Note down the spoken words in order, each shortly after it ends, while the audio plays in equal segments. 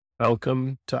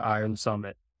Welcome to Iron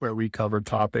Summit, where we cover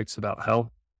topics about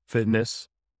health, fitness,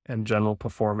 and general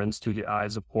performance through the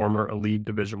eyes of former elite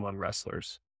Division I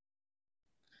wrestlers.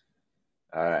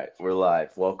 All right, we're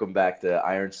live. Welcome back to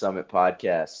Iron Summit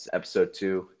Podcast, episode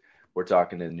 2. We're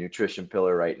talking the nutrition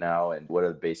pillar right now and what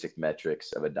are the basic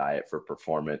metrics of a diet for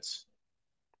performance.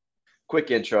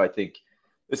 Quick intro, I think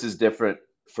this is different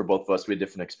for both of us. We had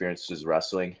different experiences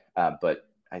wrestling, but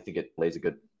I think it lays a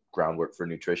good groundwork for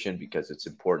nutrition because it's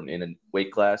important in a weight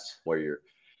class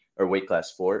weight class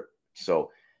sport.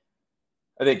 So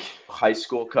I think high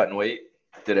school cutting weight,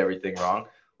 did everything wrong.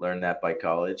 Learned that by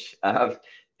college.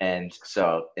 And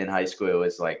so in high school, it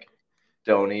was like,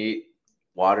 don't eat,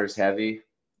 water's heavy,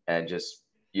 and just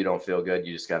you don't feel good.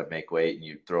 You just got to make weight and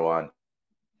you throw on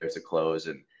pairs of clothes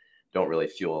and don't really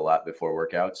fuel a lot before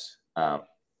workouts.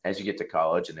 As you get to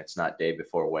college and it's not day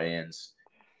before weigh-ins,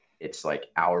 it's like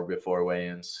hour before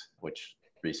weigh-ins, which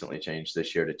recently changed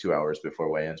this year to 2 hours before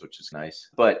weigh-ins, which is nice.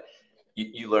 But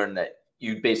you learn that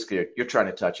you're trying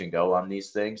to touch and go on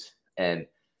these things. And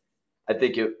I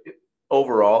think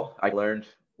overall, I learned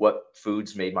what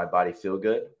foods made my body feel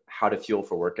good, how to fuel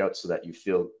for workouts so that you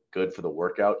feel good for the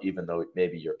workout, even though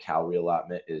maybe your calorie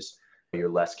allotment is you're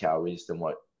less calories than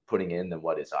what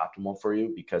is optimal for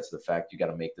you because of the fact you got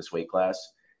to make this weight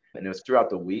class. And it was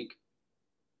throughout the week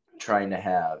trying to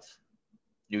have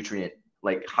nutrient,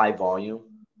 like high volume,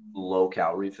 low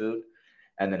calorie food.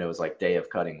 And then it was like day of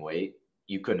cutting weight.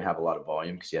 You couldn't have a lot of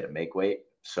volume because you had to make weight.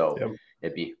 So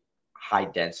It'd be high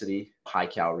density, high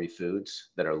calorie foods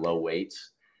that are low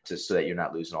weights just so that you're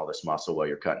not losing all this muscle while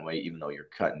you're cutting weight, even though you're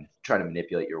trying to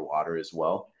manipulate your water as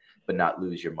well, but not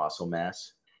lose your muscle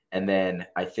mass. And then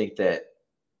I think that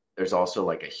there's also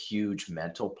like a huge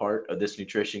mental part of this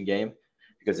nutrition game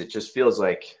because it just feels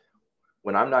like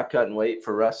when I'm not cutting weight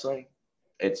for wrestling,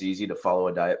 it's easy to follow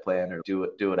a diet plan or do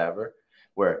whatever.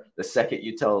 Where the second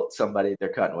you tell somebody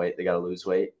they're cutting weight, they got to lose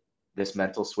weight, this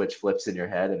mental switch flips in your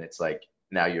head and it's like,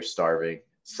 now you're starving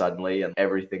suddenly and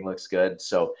everything looks good.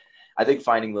 So I think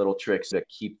finding little tricks to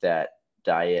keep that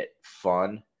diet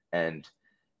fun and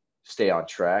stay on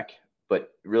track,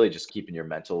 but really just keeping your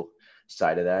mental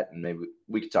side of that. And maybe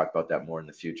we could talk about that more in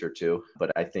the future too.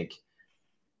 But I think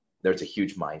there's a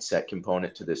huge mindset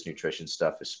component to this nutrition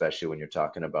stuff, especially when you're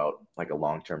talking about like a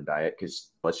long-term diet,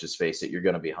 because let's just face it, you're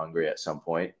going to be hungry at some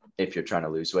point if you're trying to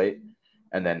lose weight.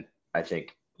 And then I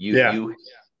think you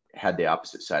had the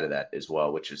opposite side of that as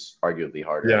well, which is arguably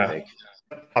harder, I think.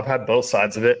 I've had both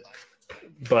sides of it,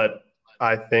 but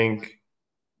I think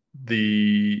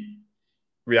the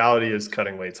reality is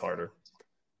cutting weight's harder.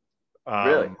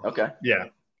 Really? Okay. Yeah.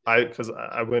 Because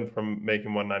I went from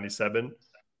making 197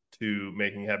 to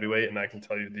making heavyweight, and I can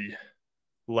tell you the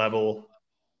level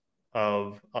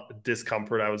of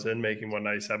discomfort I was in making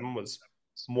 197 was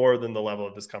more than the level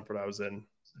of discomfort I was in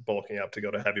bulking up to go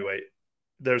to heavyweight.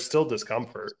 There's still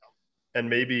discomfort, and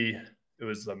maybe it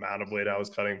was the amount of weight I was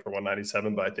cutting for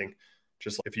 197, but I think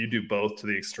just if you do both to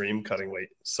the extreme, cutting weight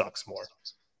sucks more.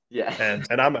 Yeah.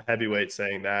 And I'm a heavyweight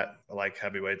saying that. Like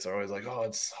heavyweights are always like, oh,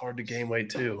 it's hard to gain weight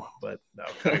too. But no,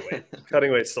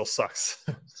 cutting weight still sucks.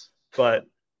 But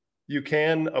you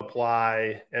can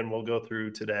apply, and we'll go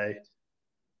through today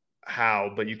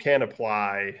but you can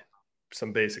apply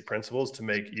some basic principles to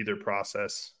make either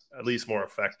process at least more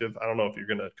effective. I don't know if you're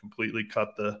going to completely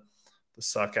cut the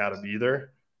suck out of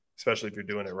either, especially if you're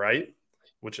doing it right,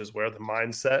 which is where the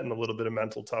mindset and a little bit of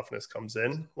mental toughness comes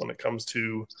in when it comes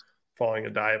to following a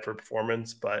diet for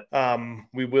performance. But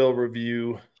we will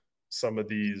review some of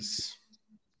these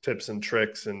tips and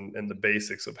tricks and the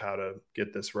basics of how to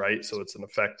get this right. So it's an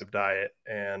effective diet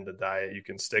and a diet you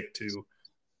can stick to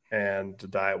and a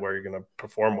diet where you're going to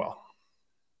perform well.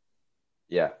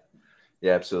 Yeah,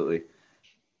 absolutely.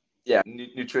 Yeah,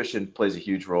 nutrition plays a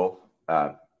huge role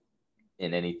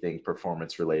in anything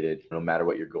performance related, no matter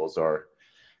what your goals are.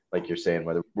 Like you're saying,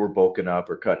 whether we're bulking up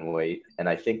or cutting weight. And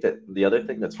I think that the other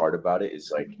thing that's hard about it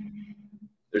is like,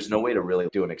 there's no way to really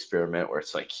do an experiment where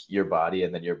it's like your body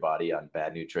and then your body on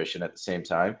bad nutrition at the same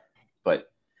time. But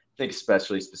I think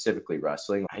specifically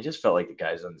wrestling, I just felt like the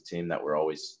guys on the team that were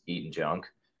always eating junk,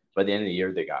 by the end of the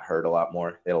year, they got hurt a lot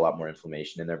more. They had a lot more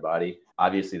inflammation in their body.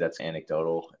 Obviously, that's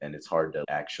anecdotal, and it's hard to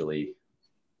actually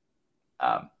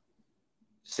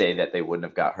say that they wouldn't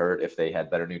have got hurt if they had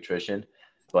better nutrition.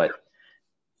 But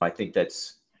I think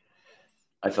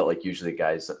I felt like usually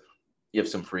guys, you have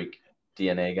some freak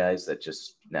DNA guys that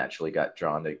just naturally got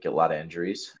drawn to get a lot of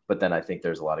injuries. But then I think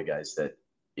there's a lot of guys that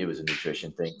it was a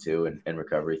nutrition thing too and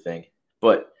recovery thing.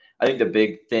 But I think the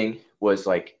big thing was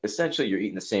like, essentially you're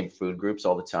eating the same food groups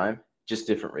all the time, just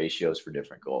different ratios for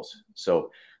different goals.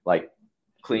 So like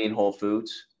clean whole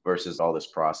foods versus all this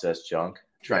processed junk.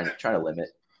 Trying to limit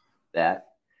that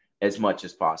as much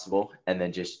as possible, and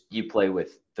then just you play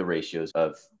with the ratios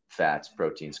of fats,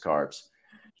 proteins, carbs.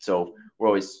 So we're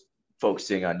always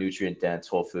focusing on nutrient dense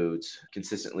whole foods,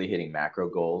 consistently hitting macro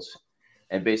goals,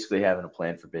 and basically having a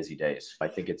plan for busy days. I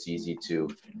think it's easy to,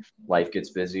 life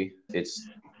gets busy. It's,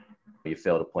 you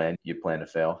fail to plan, you plan to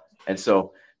fail. And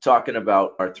so talking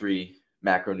about our 3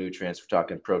 macronutrients, we're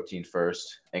talking protein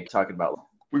first, and talking about,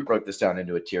 we broke this down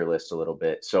into a tier list a little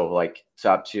bit. So like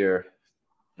top tier,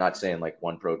 not saying like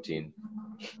one protein,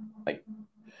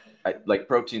 like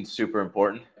protein's super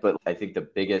important, but I think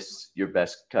your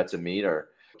best cuts of meat are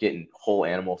getting whole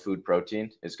animal food protein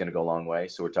is going to go a long way.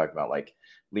 So we're talking about like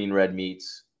lean red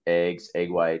meats, eggs, egg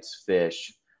whites,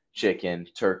 fish, chicken,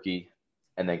 turkey,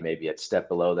 and then maybe a step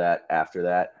below that after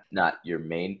that, not your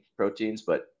main proteins,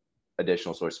 but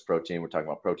additional source of protein. We're talking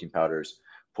about protein powders,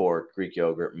 pork, Greek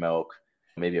yogurt, milk,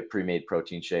 maybe a pre-made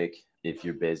protein shake if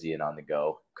you're busy and on the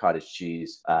go, cottage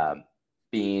cheese,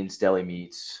 beans, deli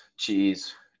meats,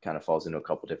 cheese kind of falls into a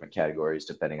couple different categories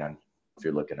depending on if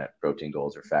you're looking at protein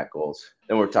goals or fat goals.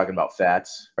 Then we're talking about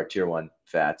fats, our tier 1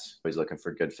 fats, always looking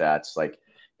for good fats, like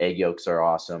egg yolks are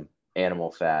awesome,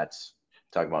 animal fats,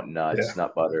 talking about nuts,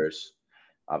 nut butters,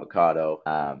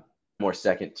 avocado. More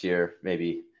second tier,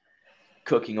 maybe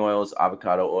cooking oils,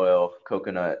 avocado oil,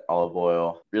 coconut, olive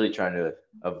oil, really trying to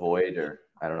avoid, or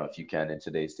I don't know if you can in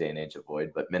today's day and age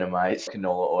avoid, but minimize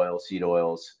canola oil, seed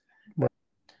oils.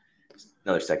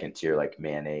 Another second tier like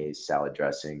mayonnaise, salad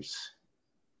dressings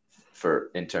for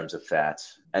in terms of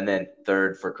fats. And then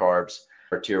third for carbs,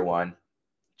 or tier 1,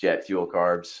 jet fuel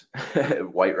carbs,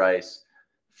 white rice,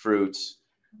 fruits,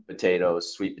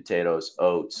 potatoes, sweet potatoes,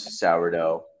 oats,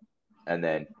 sourdough. And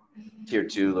then tier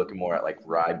 2, looking more at like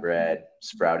rye bread,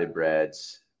 sprouted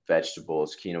breads,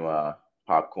 vegetables, quinoa,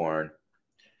 popcorn.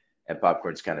 And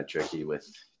popcorn's kind of tricky with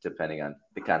depending on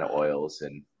the kind of oils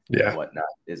and whatnot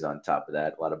is on top of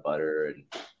that. A lot of butter and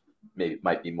maybe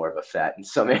might be more of a fat in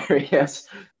some areas.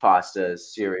 Pastas,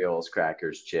 cereals,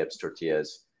 crackers, chips,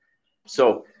 tortillas.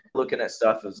 So looking at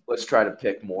stuff is, let's try to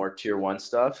pick more tier 1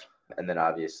 stuff. And then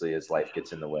obviously as life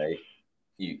gets in the way,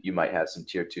 you might have some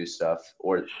tier 2 stuff,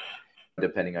 or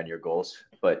depending on your goals,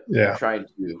 but trying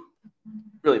to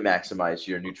really maximize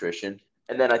your nutrition.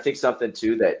 And then I think something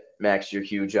too that Max, you're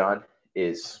huge on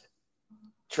is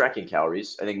tracking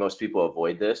calories. I think most people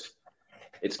avoid this.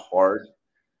 It's hard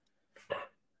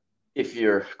if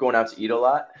you're going out to eat a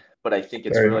lot, but I think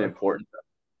it's really important.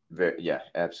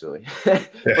 Absolutely. But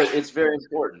it's very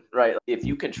important, right? If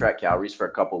you can track calories for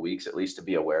a couple of weeks, at least to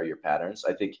be aware of your patterns,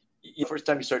 I think the first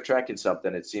time you start tracking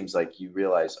something, it seems like you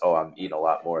realize, oh, I'm eating a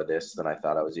lot more of this than I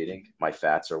thought I was eating. My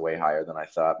fats are way higher than I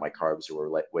thought. My carbs were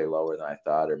way lower than I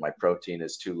thought, or my protein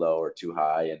is too low or too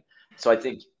high. And so I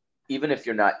think even if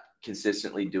you're not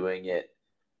consistently doing it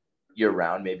year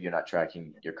round, maybe you're not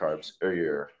tracking your carbs or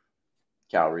your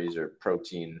calories or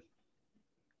protein,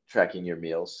 tracking your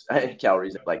meals,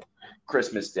 calories, like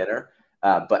Christmas dinner,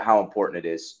 but how important it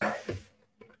is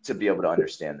to be able to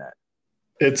understand that.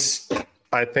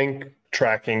 I think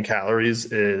tracking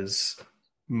calories is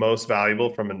most valuable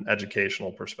from an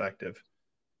educational perspective.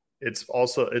 It's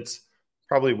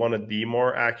probably one of the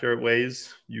more accurate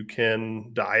ways you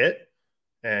can diet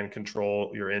and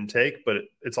control your intake, but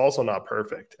it's also not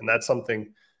perfect. And that's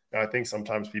something I think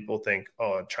sometimes people think,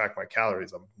 oh, I track my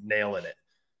calories, I'm nailing it.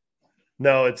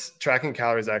 No, it's tracking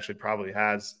calories actually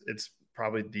it's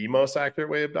probably the most accurate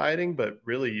way of dieting, but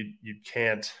really you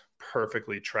can't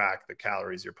perfectly track the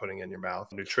calories you're putting in your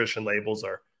mouth. Nutrition labels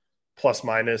are plus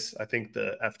minus. I think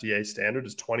the FDA standard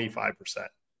is 25%.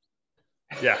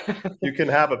 Yeah, you can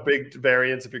have a big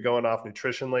variance if you're going off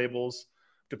nutrition labels,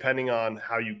 depending on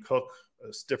how you cook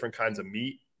different kinds of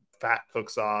meat. Fat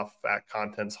cooks off, fat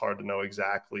content's hard to know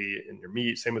exactly in your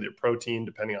meat. Same with your protein,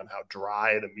 depending on how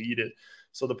dry the meat is.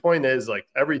 So the point is, like,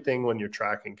 everything when you're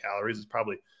tracking calories is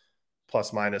probably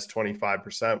plus minus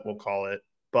 25%, we'll call it,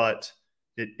 but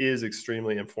it is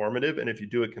extremely informative. And if you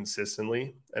do it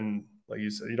consistently, and like you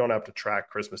said, you don't have to track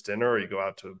Christmas dinner or you go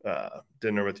out to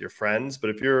dinner with your friends, but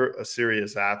if you're a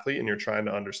serious athlete and you're trying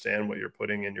to understand what you're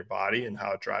putting in your body and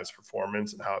how it drives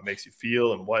performance and how it makes you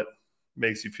feel and what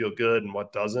makes you feel good and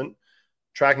what doesn't,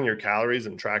 tracking your calories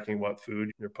and tracking what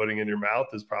food you're putting in your mouth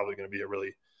is probably going to be a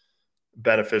really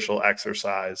beneficial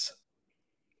exercise.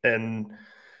 And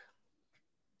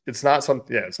it's not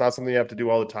something you have to do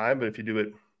all the time, but if you do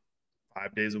it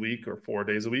 5 days a week or 4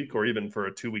 days a week, or even for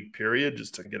a 2-week period,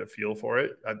 just to get a feel for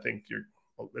it, I think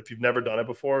if you've never done it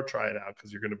before, try it out,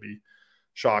 because you're going to be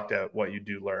shocked at what you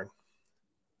do learn.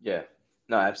 Yeah,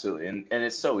 no, absolutely. And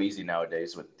it's so easy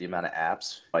nowadays with the amount of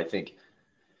apps. I think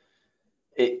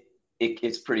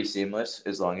It's pretty seamless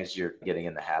as long as you're getting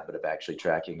in the habit of actually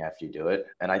tracking after you do it.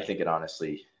 And I think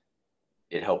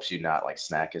it helps you not like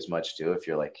snack as much too. If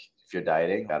you're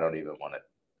dieting, I don't even want to,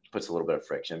 puts a little bit of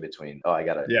friction between, oh, I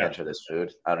got to Yeah. enter this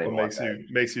food. I don't What even want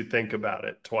that. makes you think about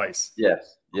it twice Yeah.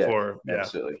 Yeah. before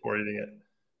Absolutely. before eating it.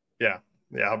 Yeah.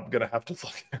 Yeah. I'm gonna have to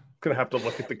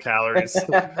look at the calories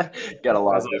Got to as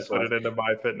log I this put one. it into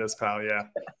MyFitnessPal.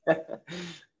 Yeah.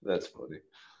 That's funny.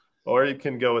 Or you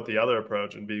can go with the other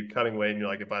approach and be cutting weight, and you're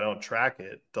like, if I don't track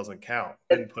it, it doesn't count.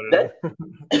 Didn't put it in.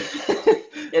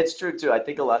 It's true too. I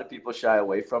think a lot of people shy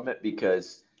away from it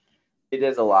because it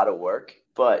is a lot of work.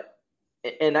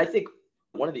 And I think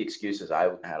one of the excuses I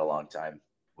had a long time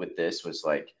with this was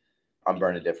like, I'm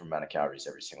burning a different amount of calories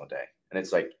every single day. And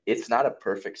it's like, it's not a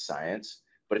perfect science,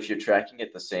 but if you're tracking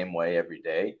it the same way every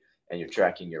day and you're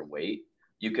tracking your weight,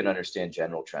 you can understand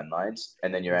general trend lines,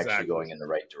 and then you're actually Exactly. going in the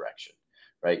right direction,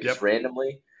 right? Because Yep.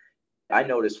 randomly, I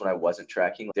noticed when I wasn't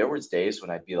tracking, there was days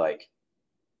when I'd be like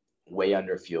way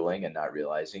under fueling and not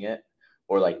realizing it,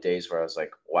 or like days where I was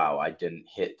like, wow, I didn't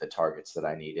hit the targets that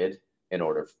I needed in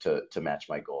order to match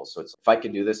my goals. So it's, if I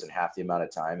can do this in half the amount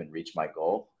of time and reach my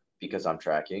goal because I'm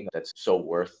tracking, that's so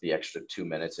worth the extra 2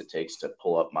 minutes it takes to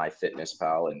pull up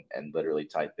MyFitnessPal and literally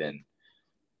type in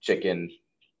chicken,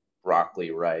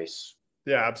 broccoli, rice.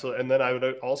 Yeah, absolutely. And then I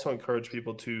would also encourage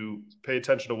people to pay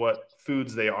attention to what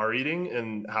foods they are eating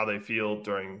and how they feel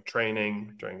during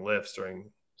training, during lifts,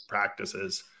 during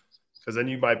practices. Because then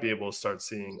you might be able to start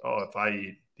seeing, oh, if I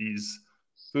eat these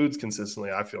foods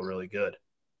consistently, I feel really good.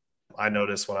 I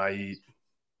notice when I eat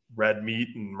red meat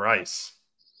and rice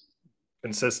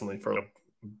consistently for a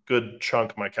good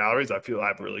chunk of my calories, I feel I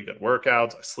have really good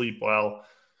workouts. I sleep well.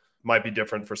 Might be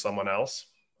different for someone else,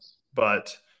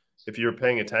 but if you're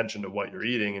paying attention to what you're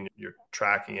eating and you're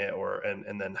tracking it,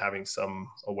 and then having some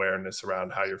awareness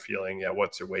around how you're feeling, yeah,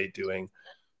 what's your weight doing,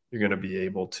 you're going to be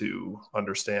able to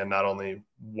understand not only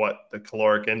what the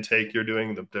caloric intake you're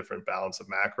doing, the different balance of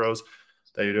macros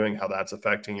that you're doing, how that's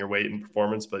affecting your weight and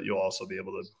performance, but you'll also be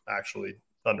able to actually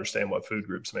understand what food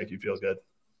groups make you feel good.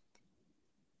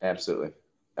 Absolutely.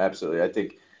 Absolutely. I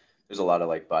think there's a lot of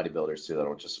like bodybuilders too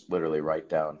that'll just literally write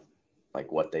down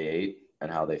like what they ate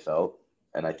and how they felt.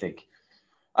 And I think,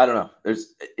 I don't know,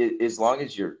 as long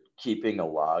as you're keeping a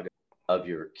log of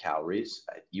your calories,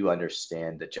 you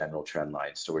understand the general trend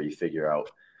lines to where you figure out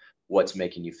what's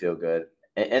making you feel good.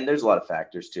 And there's a lot of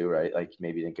factors too, right? Like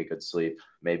maybe you didn't get good sleep,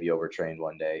 maybe you overtrained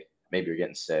one day, maybe you're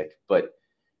getting sick. But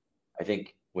I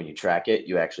think when you track it,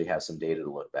 you actually have some data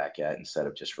to look back at instead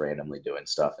of just randomly doing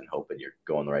stuff and hoping you're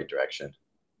going the right direction.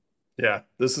 Yeah,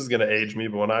 this is going to age me,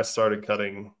 but when I started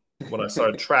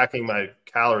tracking my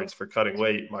calories for cutting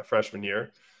weight my freshman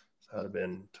year, so that had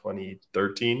been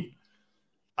 2013,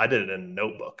 I did it in a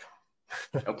notebook.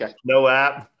 Okay. No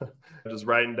app, just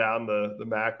writing down the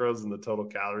macros and the total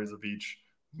calories of each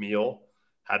meal.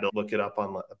 Had to look it up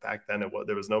on, back then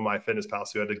there was no MyFitnessPal,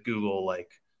 so you had to Google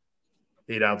like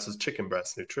 8 ounces chicken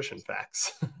breast nutrition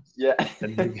facts. Yeah.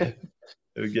 And it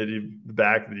would get you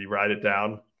back and you write it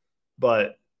down.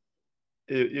 But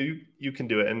you can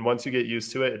do it. And once you get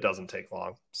used to it, it doesn't take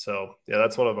long. So yeah,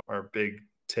 that's one of our big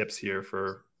tips here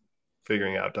for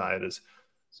figuring out diet is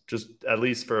just at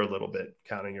least for a little bit,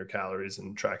 counting your calories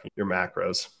and tracking your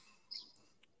macros.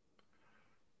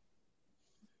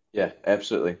 Yeah,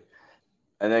 absolutely.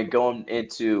 And then going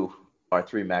into our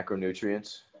three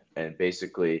macronutrients, and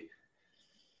basically,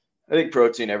 I think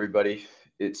protein,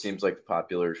 it seems like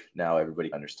popular now,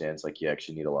 everybody understands like you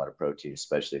actually need a lot of protein,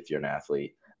 especially if you're an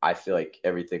athlete. I feel like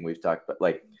everything we've talked about,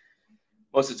 like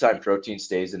most of the time, protein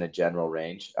stays in a general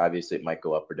range. Obviously, it might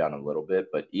go up or down a little bit,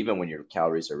 but even when your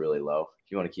calories are really low,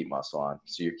 you want to keep muscle on.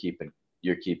 So you're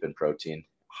keeping protein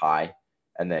high,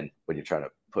 and then when you're trying to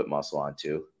put muscle on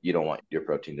too, you don't want your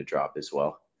protein to drop as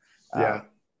well. Yeah.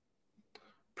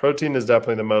 Protein is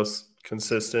definitely the most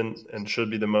consistent and should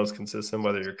be the most consistent,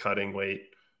 whether you're cutting weight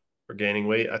or gaining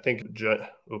weight. I think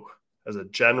as a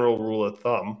general rule of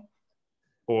thumb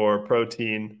for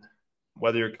protein,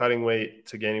 whether you're cutting weight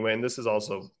to gaining weight, and this is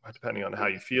also depending on how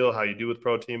you feel, how you do with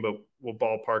protein, but we'll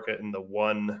ballpark it in the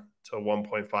 1 to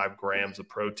 1.5 grams of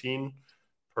protein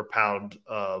per pound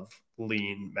of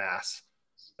lean mass.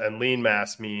 And lean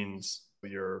mass means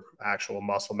your actual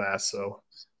muscle mass. So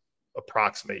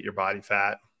approximate your body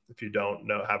fat. If you don't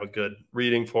have a good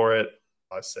reading for it,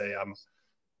 I say I'm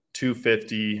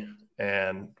 250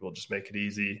 and we'll just make it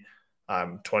easy.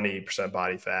 I'm 20%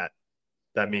 body fat.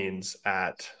 That means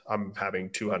I'm having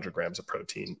 200 grams of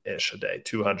protein ish a day,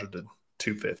 200 to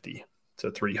 250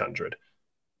 to 300.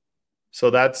 So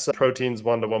that's proteins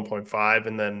 1 to 1.5.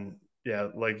 And then, yeah,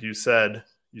 like you said,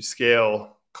 you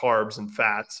scale carbs and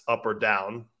fats up or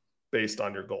down based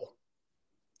on your goal.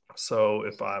 So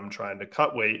if I'm trying to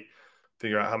cut weight,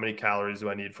 figure out how many calories do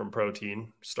I need from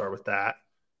protein, start with that.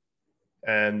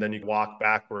 And then you walk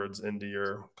backwards into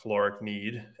your caloric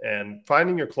need. And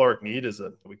finding your caloric need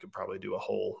we could probably do a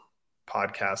whole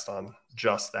podcast on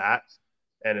just that.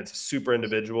 And it's super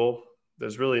individual.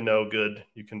 There's really no good.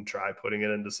 You can try putting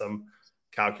it into some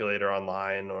calculator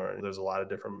online, or there's a lot of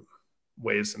different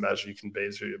ways to measure. You can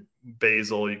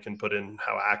basal, you can put in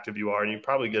how active you are, and you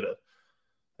probably get a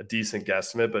decent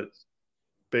guesstimate, but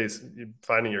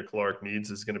finding your caloric needs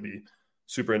is going to be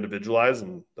super individualized.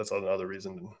 And that's another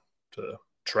reason to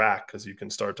track, because you can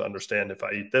start to understand, if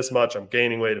I eat this much, I'm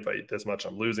gaining weight. If I eat this much,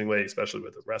 I'm losing weight, especially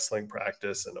with a wrestling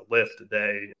practice and a lift a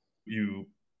day. You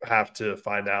have to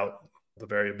find out the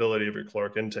variability of your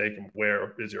caloric intake and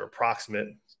where is your approximate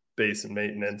base and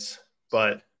maintenance.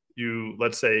 But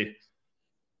let's say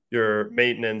your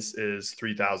maintenance is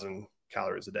 3,000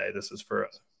 calories a day. This is for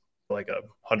like a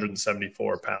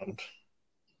 174 pound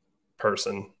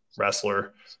person,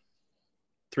 wrestler.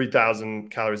 3,000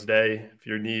 calories a day. If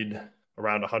you need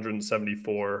around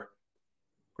 174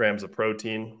 grams of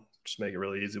protein, just make it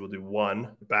really easy. We'll do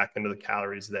 1 back into the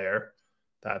calories there.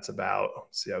 That's about,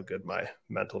 see how good my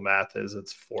mental math is.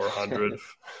 It's 400.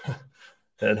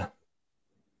 And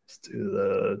let's do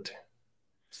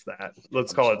that.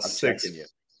 Let's call it 6.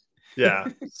 Yeah,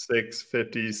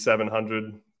 650,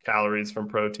 700 calories from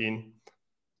protein.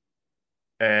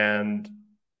 And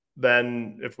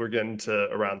then if we're getting to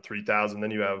around 3,000,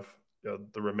 then you have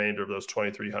the remainder of those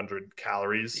 2,300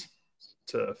 calories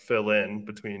to fill in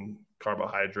between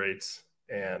carbohydrates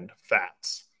and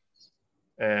fats.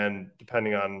 And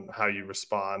depending on how you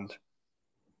respond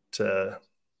to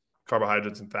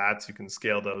carbohydrates and fats, you can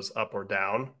scale those up or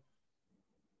down.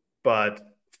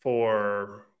 But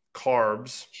for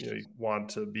carbs, you want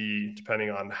to be, depending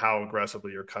on how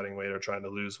aggressively you're cutting weight or trying to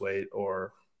lose weight,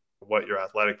 or what your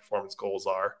athletic performance goals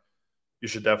are, you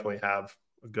should definitely have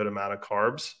a good amount of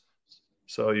carbs.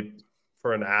 So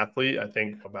for an athlete, I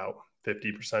think about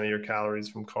 50% of your calories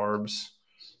from carbs,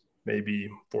 maybe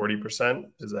 40%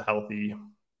 is a healthy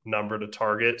number to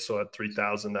target. So at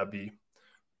 3,000,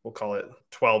 we'll call it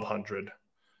 1,200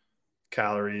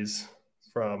 calories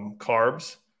from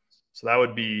carbs. So that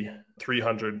would be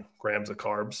 300 grams of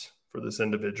carbs for this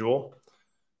individual.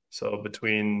 So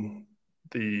between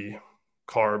the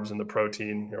carbs and the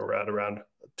protein, we're at around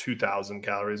 2,000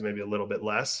 calories, maybe a little bit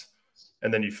less.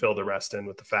 And then you fill the rest in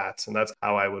with the fats. And that's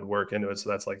how I would work into it. So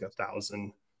that's like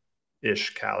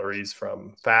 1,000-ish calories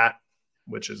from fat,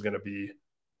 which is going to be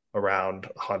around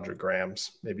 100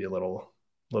 grams, maybe a little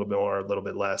bit more, a little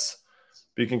bit less.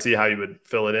 But you can see how you would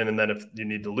fill it in. And then if you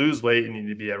need to lose weight, you need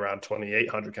to be around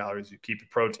 2,800 calories. You keep the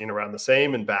protein around the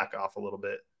same and back off a little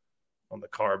bit on the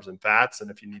carbs and fats.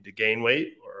 And if you need to gain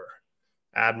weight or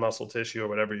add muscle tissue or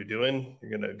whatever you're doing, you're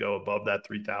going to go above that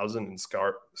 3,000 and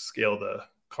scale the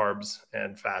carbs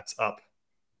and fats up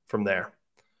from there.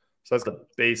 So that's the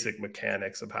basic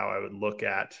mechanics of how I would look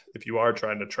at if you are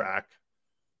trying to track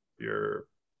your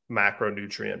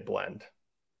macronutrient blend.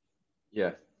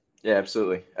 Yeah,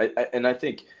 absolutely. I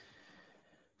think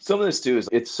some of this too is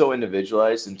it's so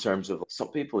individualized in terms of some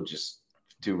people just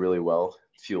do really well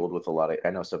fueled with I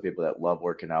know some people that love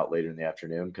working out later in the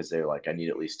afternoon because they're like, I need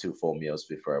at least 2 full meals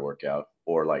before I work out.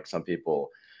 Or like some people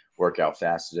work out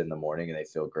fasted in the morning and they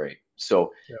feel great.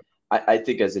 So yep. I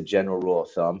think as a general rule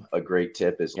of thumb, a great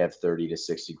tip is have 30 to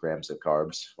 60 grams of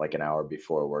carbs like an hour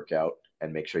before a workout,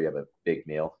 and make sure you have a big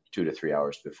meal 2 to 3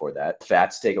 hours before that.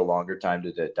 Fats take a longer time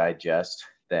to digest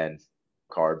than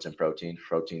carbs and protein.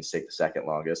 Proteins take the second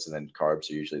longest, and then carbs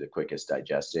are usually the quickest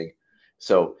digesting.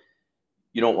 So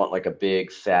you don't want like a big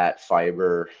fat,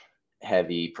 fiber,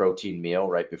 heavy protein meal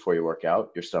right before you work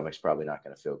out. Your stomach's probably not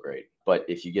going to feel great. But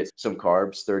if you get some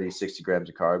carbs, 30, 60 grams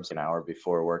of carbs an hour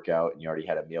before a workout, and you already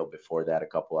had a meal before that, a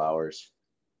couple hours,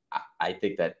 I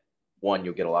think that one,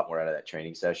 you'll get a lot more out of that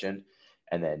training session,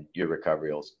 and then your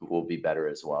recovery will be better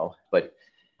as well. But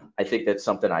I think that's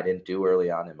something I didn't do early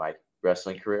on in my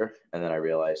wrestling career. And then I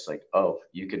realized like, oh,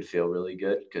 you can feel really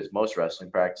good, because most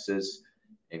wrestling practices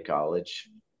in college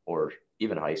or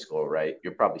even high school, right,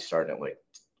 you're probably starting at like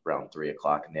around 3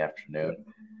 o'clock in the afternoon.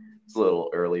 It's a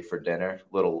little early for dinner,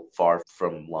 a little far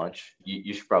from lunch.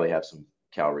 You should probably have some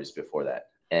calories before that.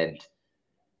 And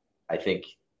I think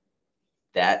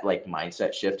that like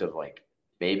mindset shift of like,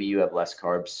 maybe you have less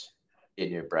carbs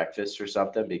in your breakfast or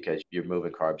something because you're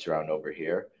moving carbs around over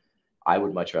here. I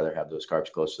would much rather have those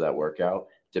carbs close to that workout,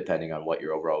 depending on what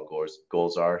your overall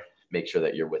goals are. Make sure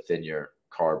that you're within your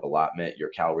carb allotment, your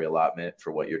calorie allotment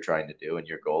for what you're trying to do and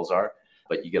your goals are.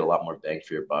 But you get a lot more bang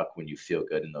for your buck when you feel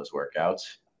good in those workouts.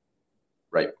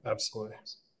 right? Absolutely.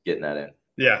 Getting that in.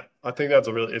 Yeah, I think that's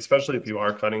especially if you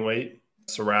are cutting weight,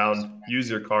 use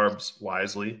your carbs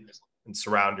wisely and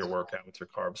surround your workout with your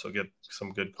carbs. So get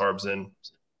some good carbs in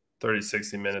 30,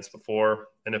 60 minutes before.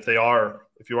 And if you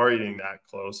are eating that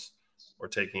close or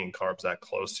taking in carbs that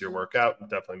close to your workout,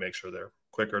 definitely make sure they're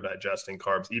quicker digesting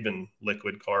carbs, even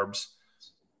liquid carbs.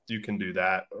 You can do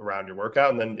that around your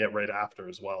workout and then right after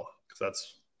as well, because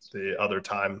that's the other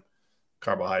time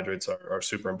carbohydrates are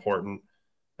super important.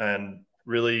 And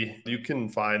really, you can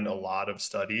find a lot of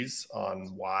studies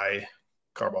on why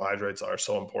carbohydrates are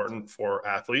so important for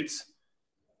athletes.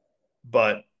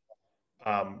 But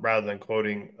rather than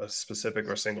quoting a specific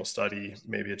or single study,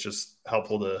 maybe it's just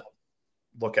helpful to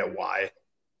look at why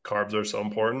carbs are so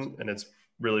important. And it's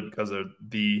really because of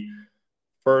the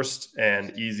first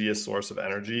and easiest source of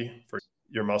energy. For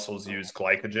your muscles use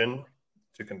glycogen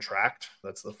to contract.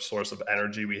 That's the source of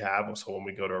energy we have. So when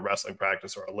we go to a wrestling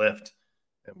practice or a lift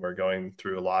and we're going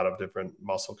through a lot of different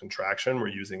muscle contraction, we're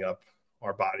using up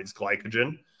our body's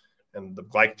glycogen. And the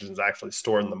glycogen is actually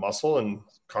stored in the muscle, and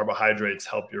carbohydrates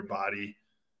help your body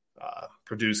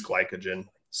produce glycogen.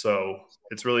 So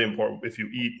it's really important. If you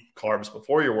eat carbs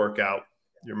before your workout,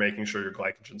 you're making sure your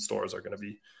glycogen stores are going to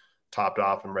be topped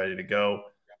off and ready to go.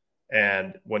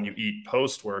 And when you eat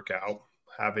post-workout,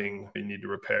 you need to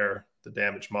repair the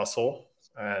damaged muscle.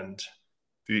 And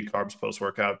if you eat carbs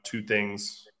post-workout, two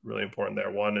things really important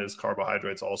there. One is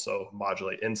carbohydrates also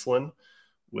modulate insulin,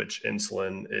 which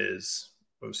insulin is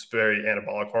a very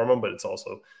anabolic hormone, but it's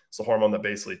a hormone that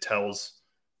basically tells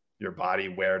your body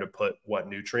where to put what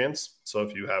nutrients. So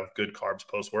if you have good carbs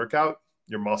post-workout,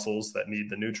 your muscles that need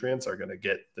the nutrients are going to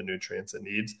get the nutrients it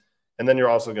needs. And then you're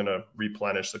also going to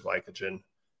replenish the glycogen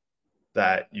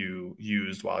that you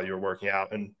used while you're working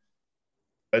out. And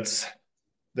it's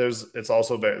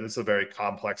a very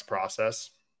complex process.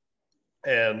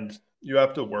 And you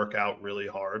have to work out really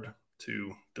hard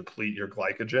to deplete your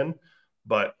glycogen.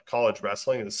 But college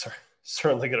wrestling is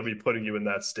certainly going to be putting you in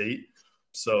that state.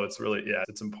 So it's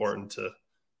important to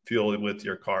fuel it with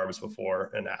your carbs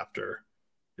before and after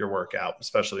your workout,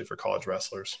 especially for college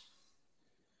wrestlers.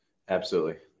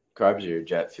 Absolutely. Carbs are your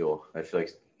jet fuel. I feel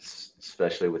like,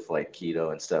 especially with like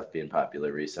keto and stuff being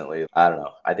popular recently. I don't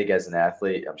know. I think as an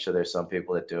athlete, I'm sure there's some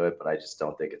people that do it, but I just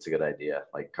don't think it's a good idea.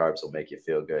 Like carbs will make you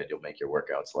feel good. You'll make your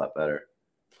workouts a lot better.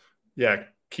 Yeah.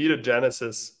 Keto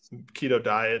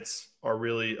diets are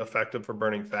really effective for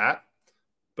burning fat.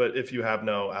 But if you have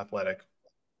no athletic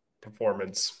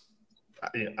performance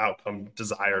outcome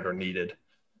desired or needed,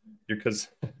 you're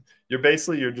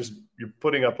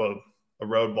putting up a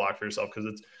roadblock for yourself, because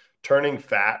it's turning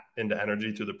fat into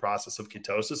energy through the process of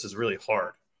ketosis is really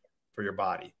hard for your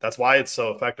body. That's why it's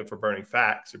so effective for burning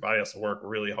fat, because your body has to work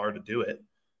really hard to do it.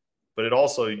 But it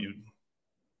also it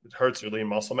hurts your lean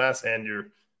muscle mass, and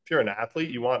if you're an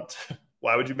athlete,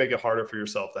 why would you make it harder for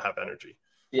yourself to have energy?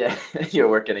 Yeah, you're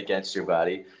working against your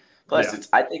body. Plus,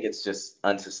 I think it's just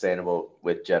unsustainable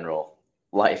with general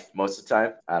life most of the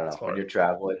time. I don't know. When you're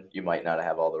traveling, you might not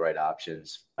have all the right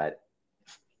options at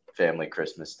family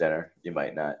Christmas dinner. You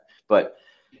might not. But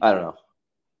I don't know.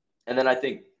 And then I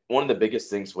think one of the biggest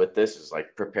things with this is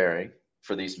like preparing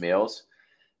for these meals.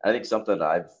 I think something that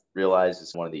I've realized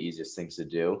is one of the easiest things to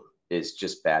do is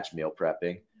just batch meal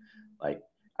prepping. Like,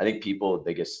 I think the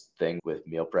biggest thing with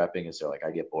meal prepping is they're like,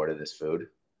 I get bored of this food.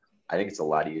 I think it's a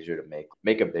lot easier to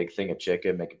make a big thing of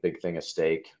chicken, make a big thing of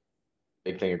steak,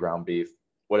 big thing of ground beef,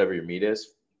 whatever your meat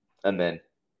is. And then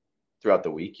throughout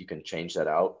the week, you can change that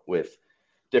out with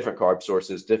different carb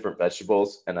sources, different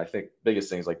vegetables. And I think biggest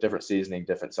things like different seasoning,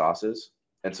 different sauces.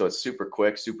 And so it's super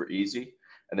quick, super easy.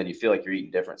 And then you feel like you're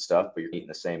eating different stuff, but you're eating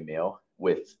the same meal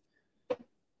with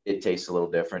it tastes a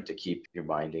little different to keep your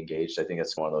mind engaged. I think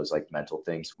that's one of those like mental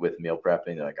things with meal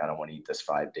prepping. Like, I don't want to eat this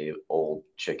 5-day-old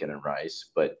chicken and rice.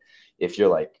 But if you're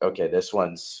like, okay, this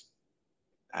one's,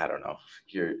 I don't know,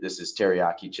 this is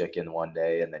teriyaki chicken one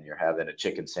day, and then you're having a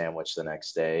chicken sandwich the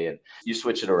next day, and you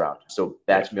switch it around. So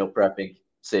batch meal prepping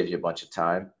saves you a bunch of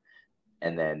time,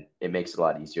 and then it makes it a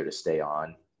lot easier to stay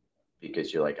on,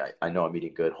 because you're like, I know I'm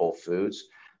eating good whole foods.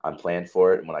 I'm planned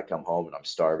for it. And when I come home and I'm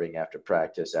starving after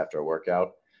practice, after a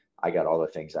workout, I got all the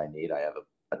things I need. I have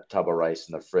a tub of rice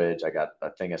in the fridge. I got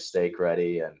a thing of steak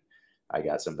ready, and I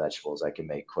got some vegetables I can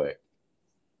make quick.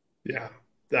 Yeah,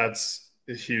 that's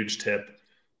a huge tip.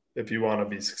 If you want to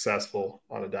be successful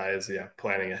on a diet, is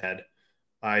planning ahead.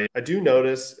 I do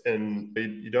notice, and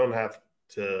you don't have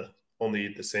to only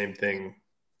eat the same thing,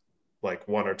 like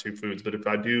one or two foods, but if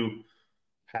I do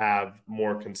have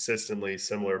more consistently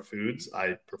similar foods,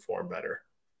 I perform better.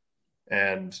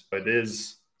 And it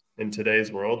is in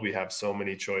today's world, we have so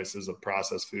many choices of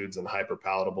processed foods and hyper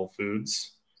palatable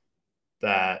foods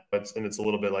and it's a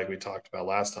little bit like we talked about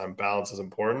last time. Balance is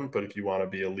important, but if you want to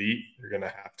be elite, you're going to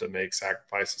have to make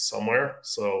sacrifices somewhere.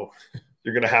 So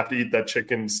you're going to have to eat that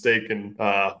chicken, steak, and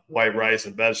white rice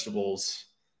and vegetables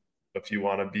if you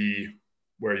want to be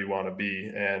where you want to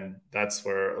be. And that's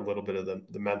where a little bit of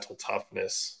the mental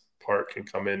toughness part can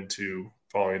come into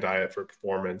following a diet for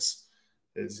performance.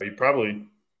 Is you probably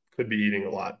could be eating a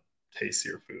lot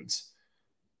tastier foods,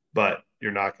 but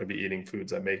you're not going to be eating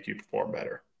foods that make you perform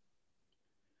better.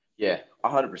 Yeah,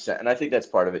 100%. And I think that's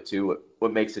part of it too.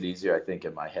 What makes it easier, I think,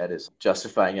 in my head is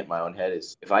justifying it in my own head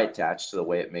is if I attach to the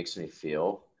way it makes me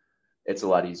feel, it's a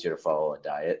lot easier to follow a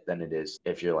diet than it is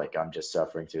if you're like, I'm just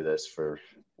suffering through this for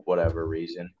whatever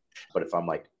reason. But if I'm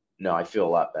like, no, I feel a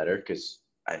lot better because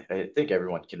I think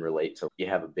everyone can relate to you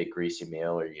have a big greasy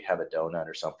meal or you have a donut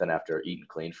or something after eating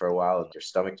clean for a while and your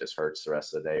stomach just hurts the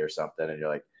rest of the day or something. And you're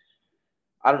like,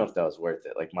 I don't know if that was worth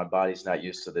it. Like my body's not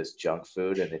used to this junk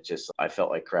food and I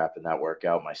felt like crap in that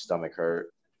workout. My stomach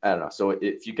hurt. I don't know. So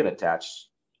if you can attach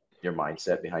your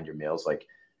mindset behind your meals, like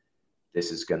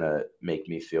this is going to make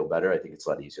me feel better, I think it's a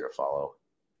lot easier to follow.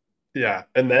 Yeah.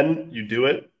 And then you do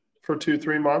it for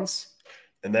 2-3 months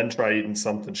and then try eating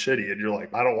something shitty. And you're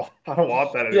like, I don't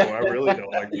want that anymore. I really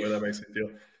don't like the way that makes me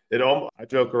feel. I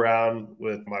joke around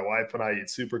with my wife when I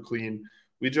eat super clean.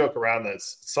 We joke around that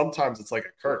sometimes it's like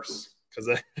a curse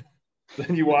because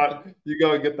then you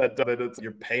go and get that done. And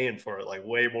you're paying for it like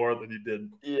way more than you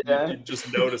did. Yeah. You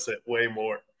just notice it way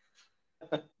more.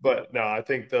 But no, I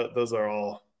think those are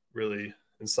all really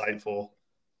insightful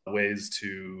ways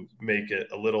to make it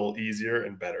a little easier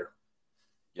and better.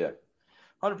 Yeah,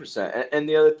 100%. And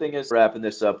the other thing is wrapping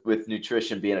this up with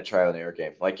nutrition being a trial and error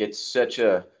game. Like it's such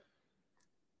a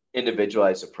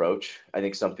individualized approach. I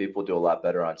think some people do a lot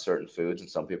better on certain foods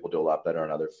and some people do a lot better on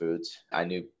other foods. I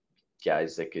knew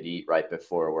guys that could eat right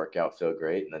before a workout feel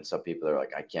great. And then some people are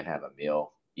like, I can't have a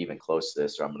meal even close to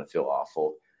this or I'm going to feel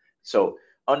awful. So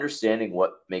understanding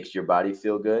what makes your body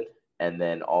feel good and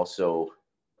then also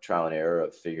trial and error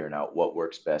of figuring out what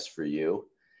works best for you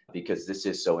because this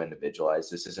is so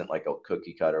individualized. This isn't like a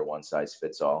cookie cutter, one size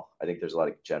fits all. I think there's a lot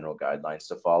of general guidelines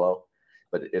to follow,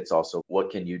 but it's also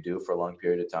what can you do for a long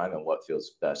period of time and what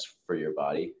feels best for your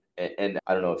body. And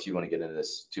I don't know if you want to get into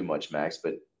this too much, Max,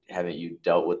 but haven't you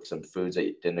dealt with some foods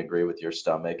that didn't agree with your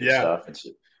stomach and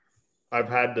stuff? I've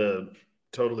had to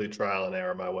totally trial and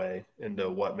error my way into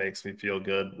what makes me feel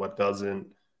good, what doesn't,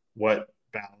 what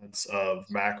balance of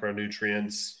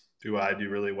macronutrients do I do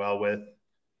really well with.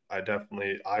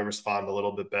 I respond a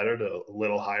little bit better to a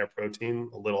little higher protein,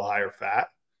 a little higher fat,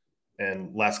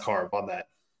 and less carb on that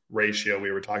ratio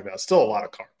we were talking about. Still a lot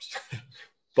of carbs,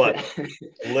 but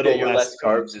a little less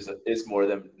carbs is more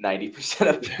than 90%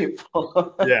 of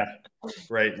people. Yeah.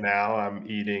 Right now I'm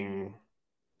eating,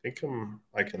 I can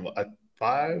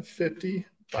 550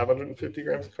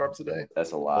 grams of carbs a day.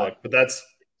 That's a lot. But that's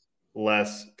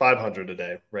less, 500 a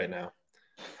day right now.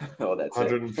 Oh, that's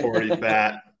 140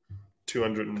 fat,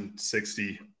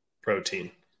 260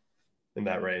 protein in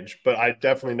that range. But I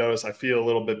definitely notice I feel a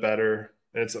little bit better.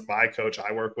 And it's my coach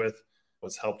I work with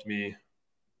was helped me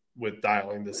with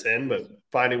dialing this in, but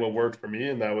finding what worked for me.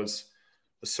 And that was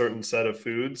a certain set of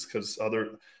foods because I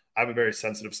have a very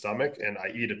sensitive stomach and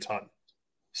I eat a ton.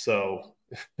 So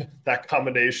that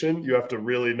combination, you have to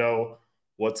really know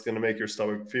what's going to make your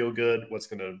stomach feel good, what's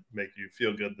going to make you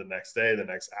feel good the next day, the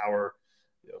next hour,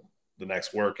 the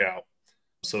next workout.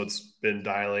 So it's been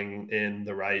dialing in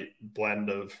the right blend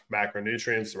of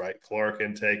macronutrients, the right caloric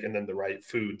intake, and then the right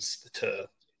foods to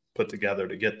put together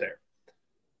to get there.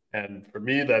 And for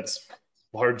me, that's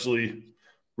largely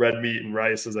red meat and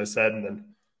rice, as I said, and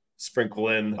then sprinkle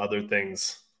in other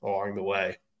things along the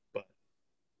way. But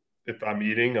if I'm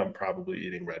eating, I'm probably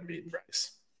eating red meat and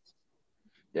rice.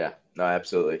 Yeah, no,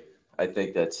 absolutely. I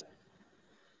think that's,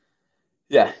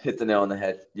 hit the nail on the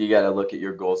head. You got to look at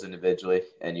your goals individually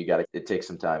and it takes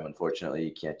some time. Unfortunately,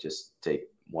 you can't just take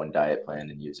one diet plan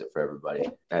and use it for everybody.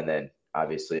 And then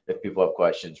obviously if people have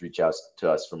questions, reach out to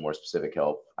us for more specific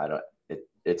help.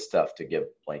 It's tough to give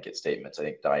blanket statements. I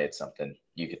think diet's something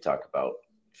you could talk about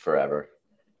forever.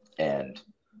 And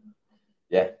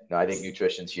I think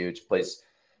nutrition's huge. It's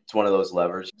one of those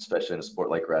levers, especially in a sport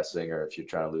like wrestling, or if you're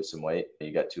trying to lose some weight,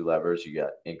 you got two levers. You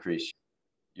got increase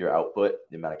your output,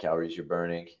 the amount of calories you're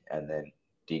burning, and then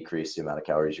decrease the amount of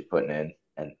calories you're putting in.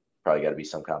 And probably got to be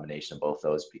some combination of both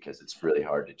those because it's really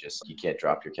hard to you can't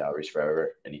drop your calories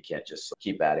forever and you can't just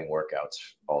keep adding workouts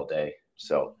all day.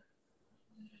 So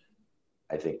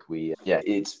I think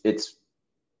it's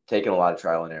taken a lot of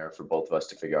trial and error for both of us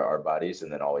to figure out our bodies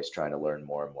and then always trying to learn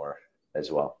more and more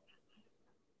as well.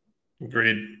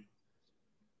 Agreed.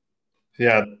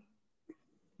 Yeah.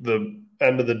 The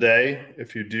end of the day,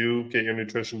 if you do get your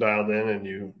nutrition dialed in and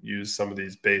you use some of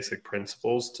these basic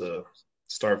principles to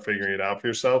start figuring it out for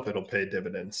yourself, it'll pay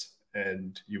dividends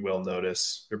and you will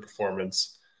notice your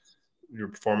performance. Your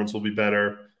performance will be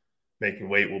better. Making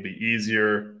weight will be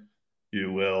easier.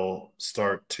 You will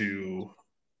start to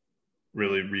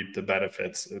really reap the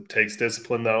benefits. It takes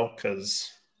discipline though,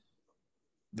 because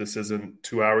this isn't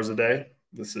 2 hours a day.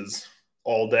 This is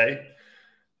all day.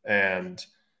 And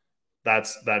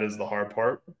that is the hard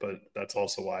part, but that's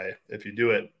also why if you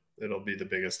do it, it'll be the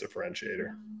biggest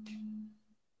differentiator.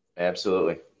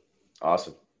 Absolutely.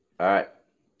 Awesome. All right.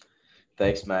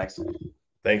 Thanks, Max.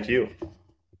 Thank you.